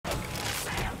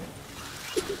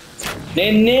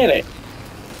Ναι ρε.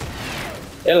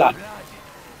 Έλα.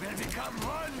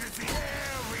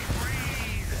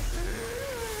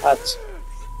 Άτσι.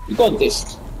 You got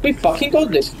this. We fucking got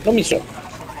this. Νομίζω.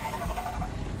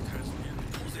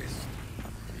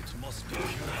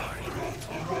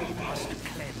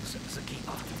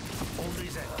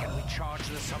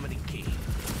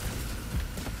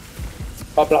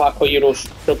 Απλά θα έχω γύρους.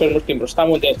 Το παίρνω στην μπροστά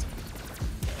μου έτσι.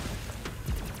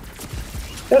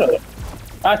 Θέλω εδώ.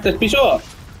 Άστε πίσω.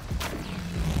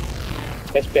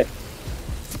 Πες.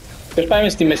 Πες πάμε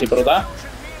στη μέση πρώτα.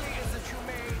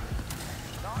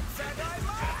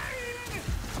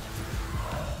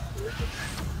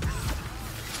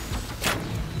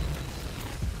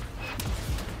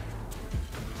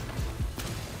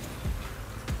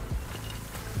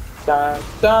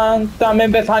 Τα με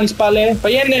πεθάνεις πάλι.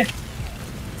 Παγαίνε.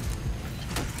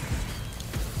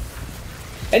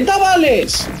 Εν τα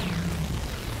βάλες.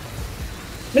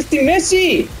 Μες στη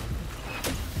μέση.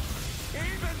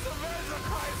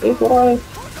 Τώρα...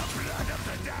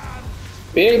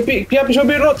 Πια πίσω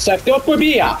ρώτησα, αυτή όπου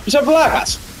πήγα. Πίσω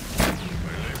βλάκας.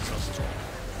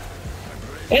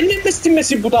 Είναι μες στη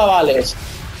μέση που τα βάλες.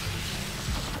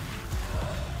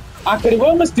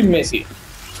 Ακριβώς μες στη μέση.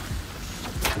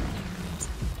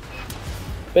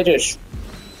 Πέτρες.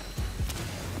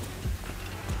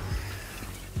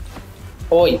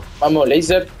 Όχι, πάμε ο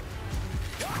λέιζερ.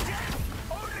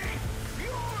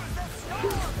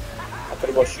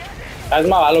 Ακριβώς. Ας μ'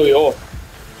 βάλω εγώ.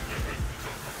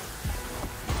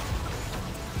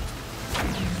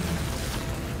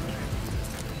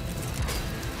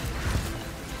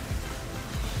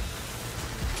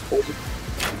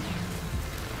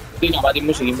 Τι να πάω τη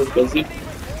μουσική που παίζει.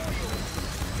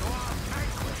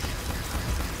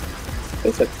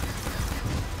 Έτσι.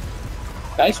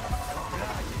 Nice.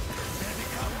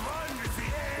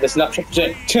 Δεν συνάψω,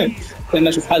 θέλει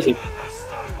να σου φάζει.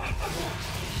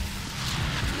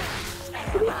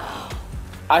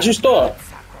 Άσους το.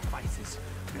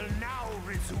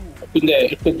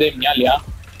 Έρχονται μια άλλη, α.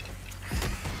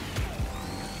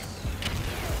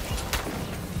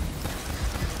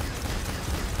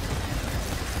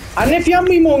 Ανέφια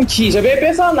μου η μόνκη, σε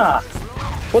πέθανα.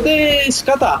 Πότε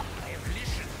σκάτα.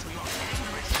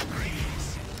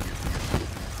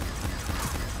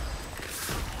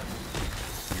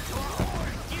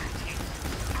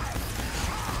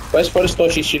 Πολλές φορές το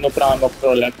όχι είναι το πράγμα με το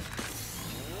πρόβλημα.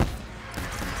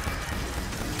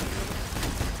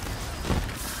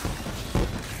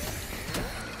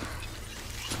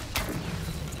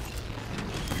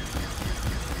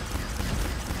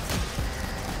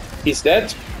 He's dead.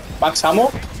 Max ammo.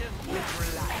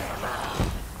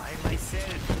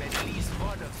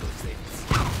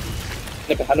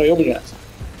 Ναι, πεθάνω εγώ πλήρας.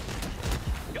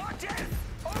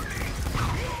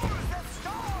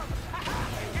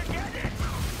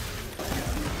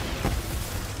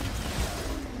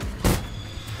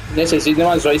 Είναι σε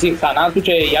σύστημα ζωής ή θανάτου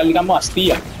και οι άλλοι κάνουν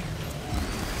αστεία.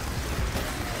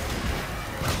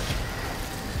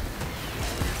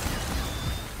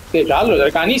 Και κι άλλο,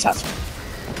 δεν κανείς σας.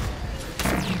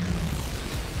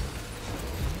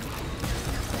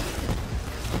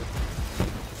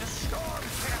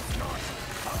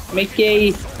 Με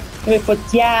καίει, με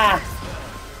φωτιά.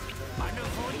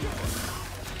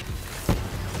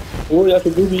 Γεια σου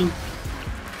Ντούμπι.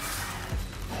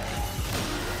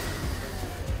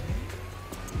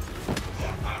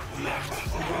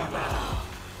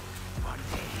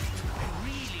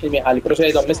 Είναι μεγάλη προσοχή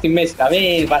εδώ μες στη μέση, θα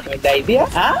μην βάζουμε τα ιδέα,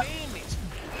 α?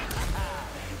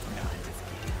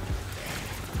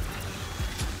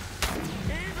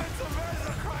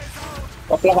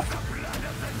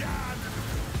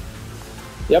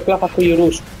 Απλά θα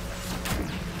κουληρούς.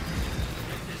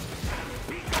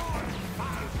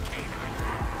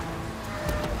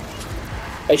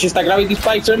 Έχεις τα gravity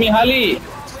spikes ρε Μιχάλη.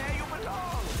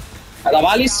 Θα τα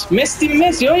βάλεις μες στη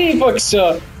μέση, όχι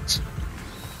υπόξω.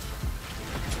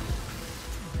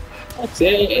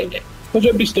 Πόσο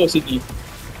εμπιστός εκεί.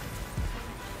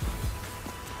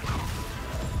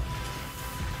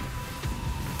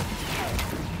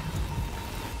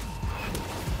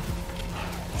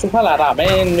 Σου χαλαρά,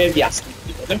 με βιάσεις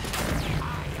τίποτε.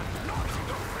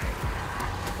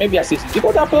 Με βιάσεις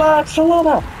τίποτε, απλά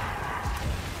χαλαρά.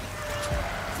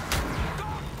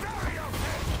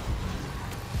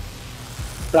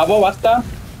 Μπράβο, βάστα.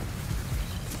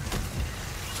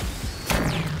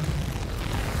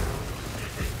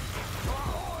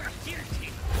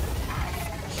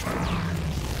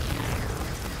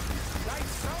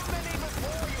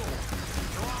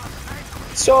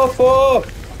 Σόφο!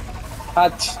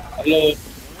 Άτσι, άλλο...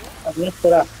 Άλλη μια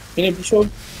φορά. Είναι πίσω.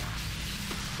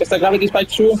 Και στα gravity spike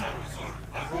σου.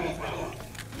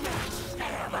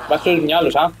 Βάζω τους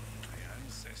μυαλούς, α.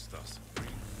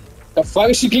 Τα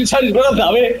φάγεις οι κλιτσάρεις πρώτα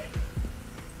θα βέ.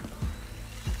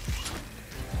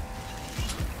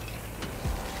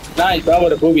 Nice, μπράβο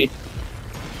ρε Μπούμπι.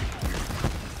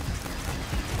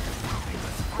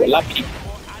 Πολλά πι.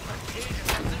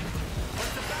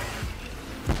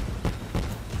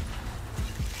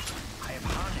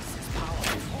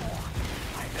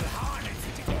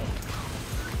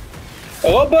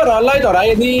 Εγώ μπορώ αλλά τώρα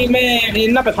γιατί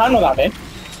είναι να πεθάνω δάμε.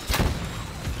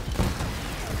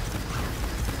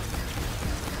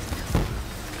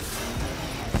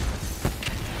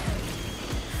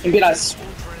 Μην πειράζει.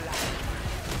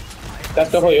 Θα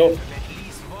το έχω εγώ.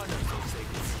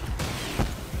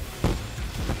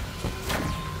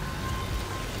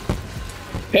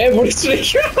 Μπορείς ρε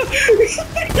γιο.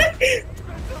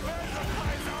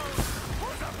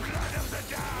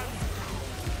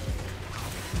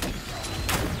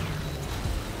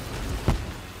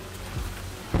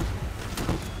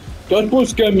 Τον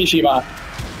πούσκε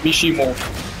Μισίμου.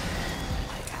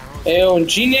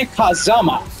 Εοντζίνε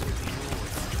Καζάμα.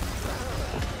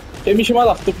 Και Μισίμα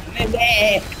αυτό.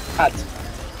 Ναι. Κάτσε.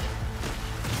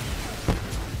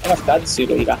 Ένας κάτσε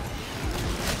λογικά.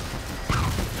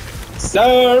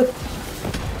 Sir!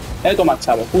 Το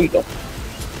ματσάβω, πούντο.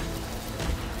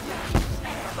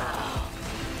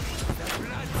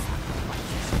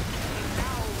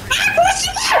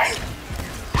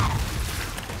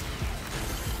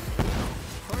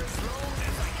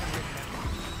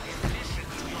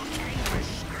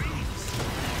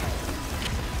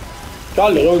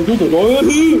 Καλό, τούτο,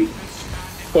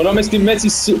 τώρα μες στη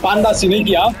μέση πάντα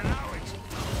συνέχεια.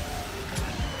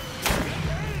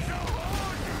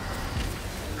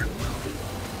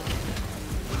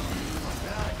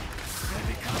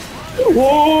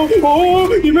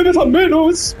 Είμαι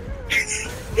πεθαμένος!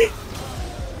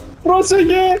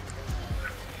 Πρόσεχε!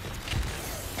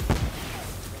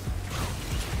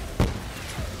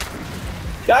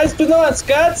 Κάτσε του να μας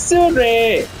κάτσε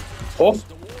ρε!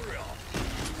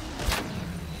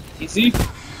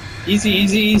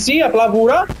 Easy, απλά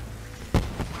βούρα.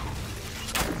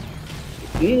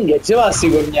 Γιατί βάζει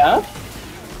γωνιά.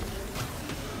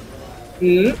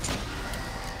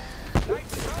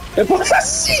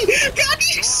 Εποχασί!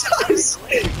 Κανείς!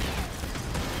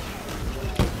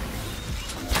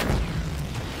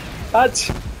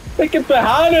 Άτσι! Και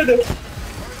πεχάνετε!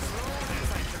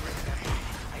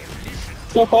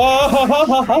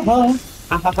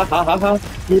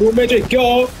 Μπορούμε και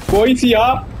δυο!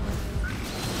 Βοήθεια!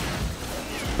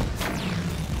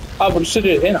 Μπορούσε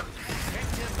και ένα.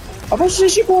 Πώς είσαι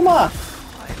εσύ κόμμα!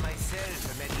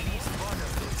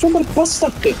 Σώμα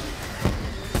πάστατε!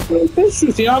 Πες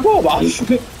σου την ακόμα!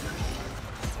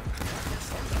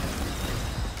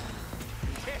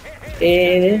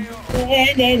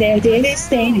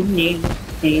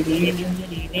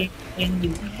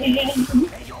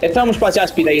 Θα μου σπάσει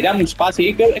άσπιτα, γιατί αν μου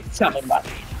σπάσει θα με πάρει.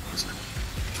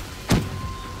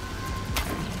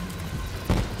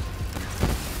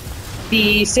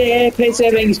 Τι σε πλέσε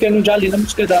και νου τζάλι, να μου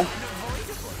σκετά.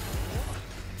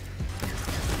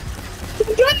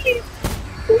 Τζάλι!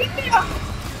 Βοήθεια!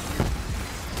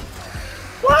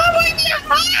 Βοήθεια!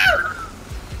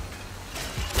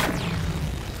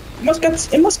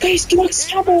 Μας καείς και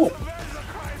μαξιάμο!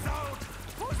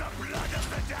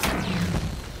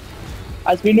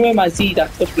 Ας μείνουμε μαζί,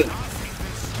 αυτό πλέον.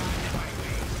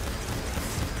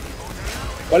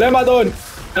 Πολέμα τον!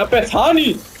 Να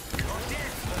πεθάνει!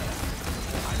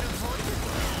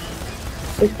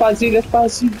 Δεν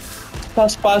σπάσει. Θα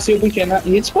σπάσει όπου και να...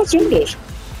 Γιατί σπάσει όντως.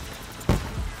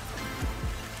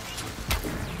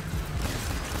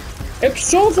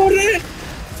 Ψόφο ρε!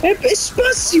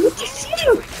 Σπάσει, what the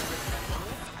fuck!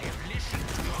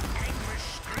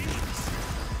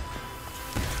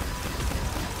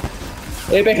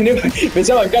 Παιχνίδι,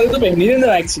 πέσαμε κάτω το παιχνίδι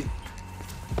εντάξει.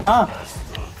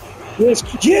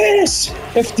 Yes!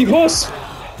 Ευτυχώς!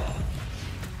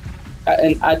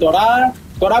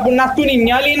 Τώρα που να έρθουν οι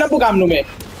μυαλοί είναι που κάνουμε.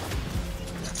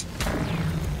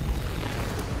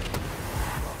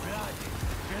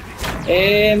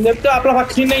 Απλά θα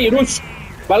ξύνε γυρούς.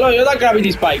 Βάλω εγώ τα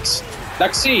gravity spikes.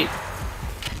 Εντάξει.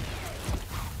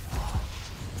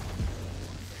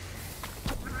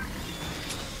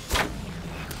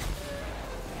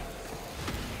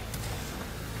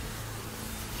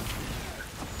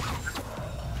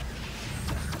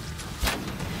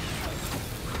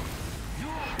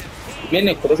 Μην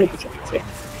εκτός όπου τσόφισε.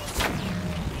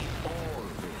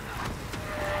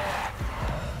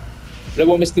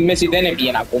 Βλέπουμε στη μέση δεν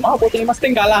έπιεν ακόμα, οπότε είμαστε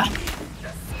καλά.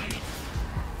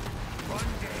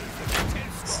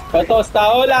 Σπατώ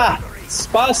στα όλα!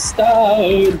 Σπάς τα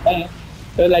όλα!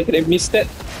 Όλα κρεμίστε.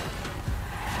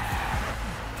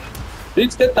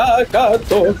 Ρίξτε τα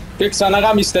κάτω και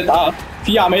ξαναγαμίστε τα.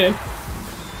 Φιάμε.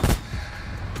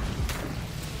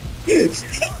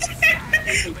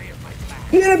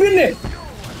 Viene.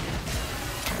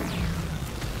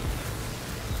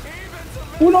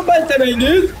 Uno batte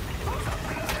bene.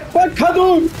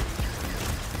 Πακάτω.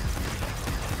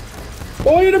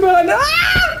 Όχι ρε πέρα.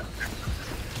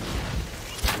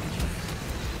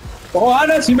 Ο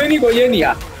Άννα σημαίνει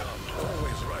οικογένεια.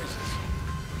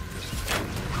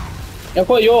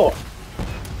 Έχω γιο.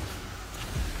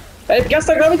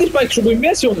 Πιάστα gravity spike σου που η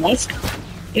μέση όμως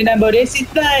για να μπορέσεις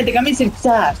να κάνεις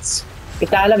recharge.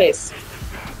 Κατάλαβες.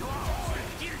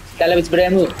 Κατάλαβες βρε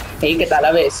μου.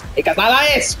 Κατάλαβες.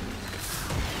 Κατάλαβες.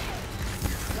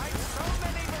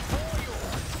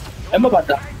 Έμα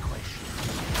πάντα.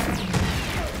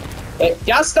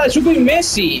 Πιάστα σου που η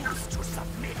μέση.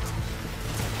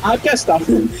 Α, πιάστα.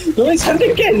 Νομίζεις αν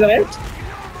δεν κες ρε.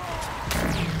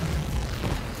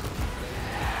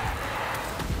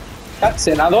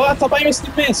 Κάτσε να δω αν θα πάει μες στη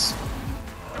μέση.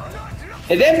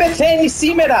 Δεν πεθαίνει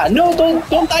σήμερα. No,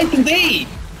 don't die today.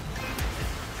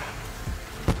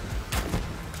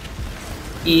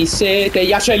 Είσαι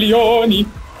τελειά σε λιώνει.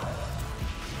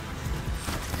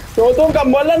 Τον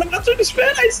καμώ αλλά να κάτσω τις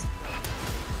φέρας.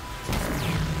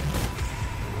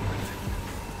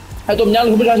 Το μυαλό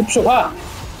μου πήγα σε ψοφά.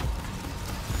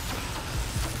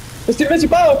 Στη μέση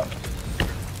πάω.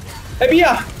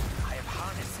 Επία.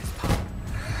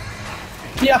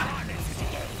 Πια.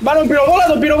 Πάνω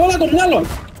πυροβόλα το μυαλό.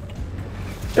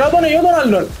 Κράω τον εγιό των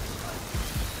άλλων.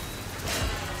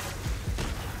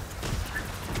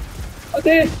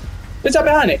 Ότι δεν θα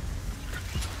πεθάνε.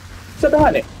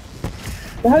 Πεθάνε.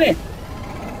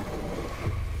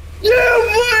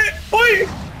 Όχι.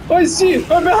 Όχι εσύ.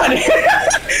 Δεν πεθάνε.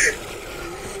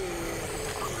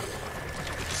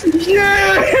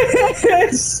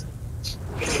 Yes.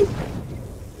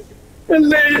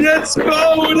 Λέει let's go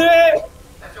ρε.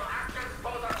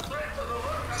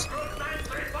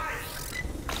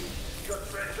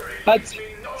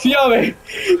 Φιάμε.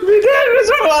 Μην τέλος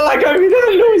ρε μαλάκα, μην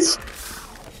τέλος.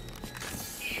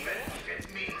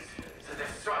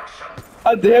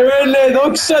 Αντέμενε,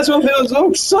 δόξα σου ο Θεός,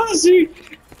 δόξαση.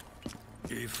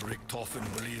 If Richtofen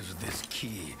believes this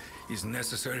key is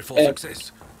necessary for success,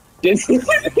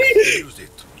 use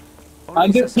it.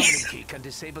 Only the summoning key can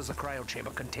disable the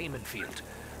cryochamber containment field.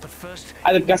 But first,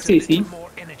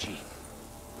 more energy.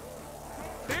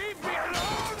 Leave me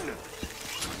alone!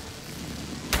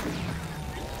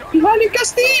 Βάλει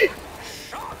καστή!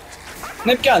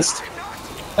 Ναι πιάστε.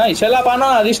 Άις, έλα πάνω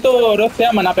να δεις το ωραίο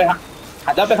θέαμα να πεθάνει.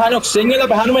 Αν τα πεθάνει ο ξένιο, θα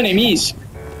πεθάνουμε εμείς.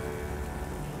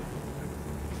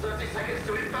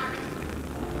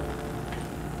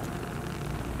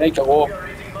 Κι εγώ.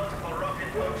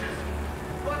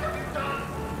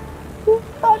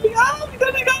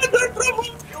 Ήταν έκανε τον τρόπο.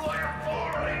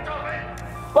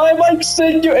 Πάει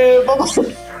ξένιο, πάμε.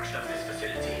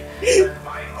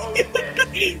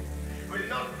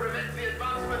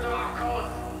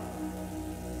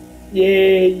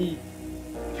 Yay!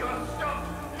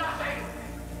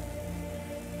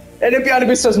 Είναι πιάνει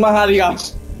πίσω μαχάρια.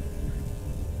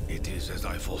 It is as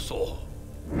I foresaw.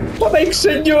 Πάμε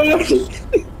ξένιο.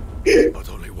 But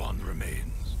only one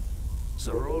remains.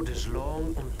 The road is long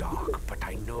and dark, but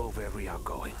I know where we are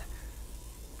going.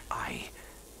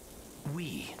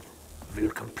 We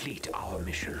will complete our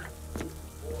mission.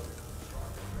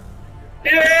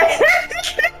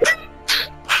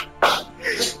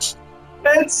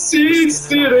 Έτσι,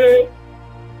 ρε.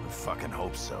 I fucking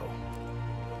hope so.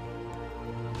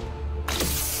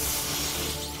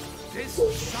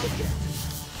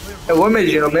 Εγώ είμαι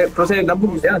γίνομαι, πρόσεχε να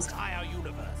μπουν ιδέας.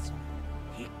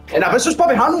 Να πες τους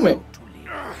παπεχάνουμε.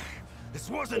 This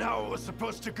wasn't how it was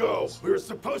supposed to go. We were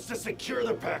supposed to secure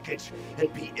the package and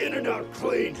be in and out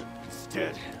clean.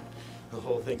 Instead, the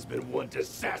whole thing's been one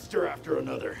disaster after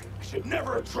another. I should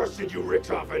never have trusted you,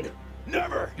 Richtofen.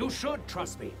 Never! You should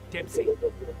trust me, Dempsey.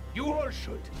 You all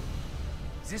should.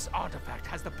 This artifact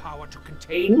has the power to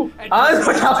contain and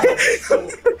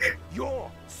your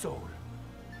soul.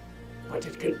 But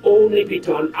it can only be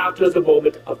done after the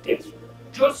moment of death,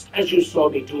 just as you saw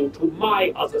me do to my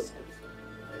other self.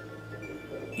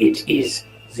 It is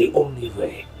the only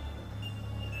way.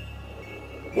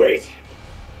 Wait!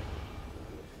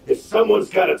 If someone's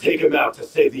gotta take him out to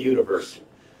save the universe,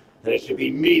 then it should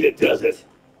be me that does it.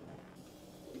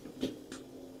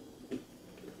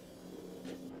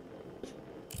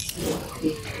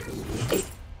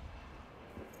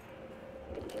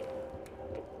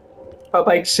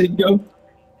 Papai ξένιο.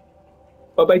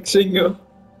 Papai ξένιο.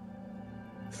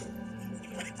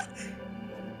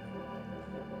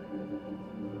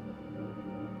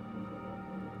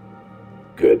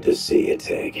 Good to see you,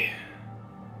 Tank.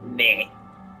 Nee.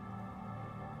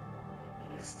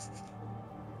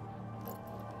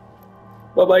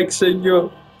 Babay sa inyo.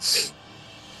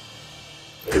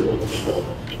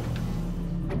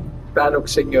 Plano ko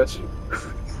sa inyo.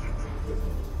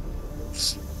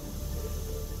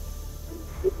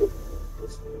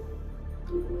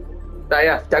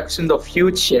 Tayo, that's in the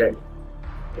future.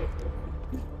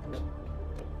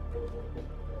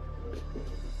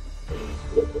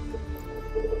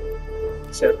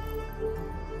 So.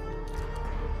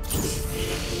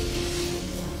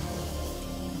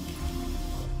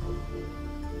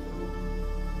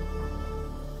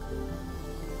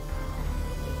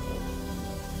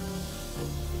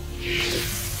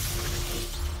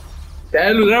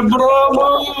 Tell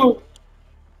Bravo!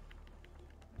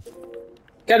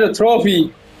 Get a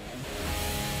trophy.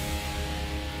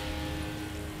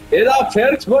 Is that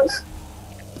fair, boss?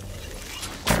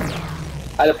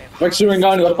 I'll make sure I'm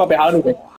going to go behind me.